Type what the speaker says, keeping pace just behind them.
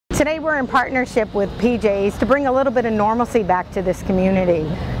Today we're in partnership with PJ's to bring a little bit of normalcy back to this community.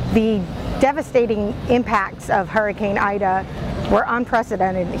 The devastating impacts of Hurricane Ida were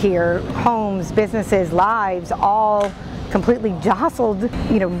unprecedented here. Homes, businesses, lives, all completely jostled.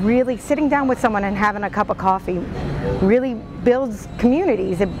 You know, really sitting down with someone and having a cup of coffee really builds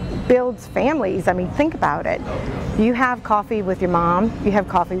communities. It builds families. I mean, think about it. You have coffee with your mom, you have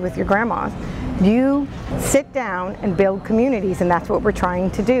coffee with your grandma. You sit down and build communities, and that's what we're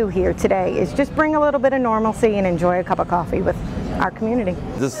trying to do here today, is just bring a little bit of normalcy and enjoy a cup of coffee with our community.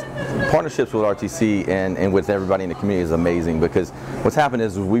 This partnerships with RTC and with everybody in the community is amazing, because what's happened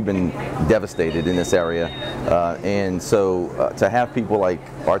is we've been devastated in this area, and so to have people like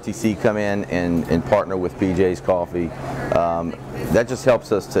RTC come in and partner with PJ's Coffee, that just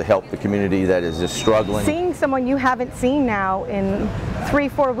helps us to help the community that is just struggling. Seeing someone you haven't seen now in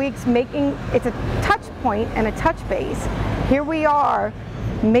 3-4 weeks, it's a touch point and a touch base. Here we are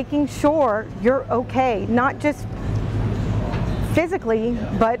making sure you're okay, not just physically,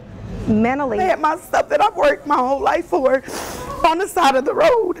 but mentally. I had my stuff that I've worked my whole life for on the side of the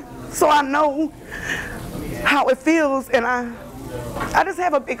road, so I know how it feels, and I just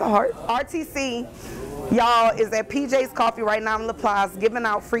have a big heart. RTC, y'all, is at PJ's Coffee right now in Laplace, giving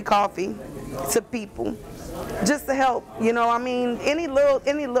out free coffee to people, just to help. You know, I mean, any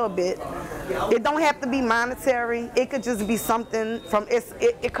little bit. It don't have to be monetary. It could just be something from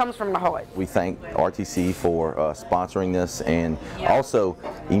it comes from the heart. We thank RTC for sponsoring this, and also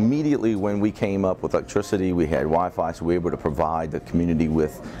immediately when we came up with electricity, we had Wi-Fi, so we were able to provide the community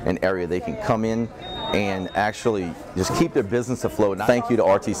with an area they can come in and actually just keep their business afloat. Thank you to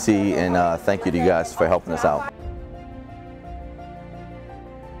RTC, and thank you to you guys for helping us out.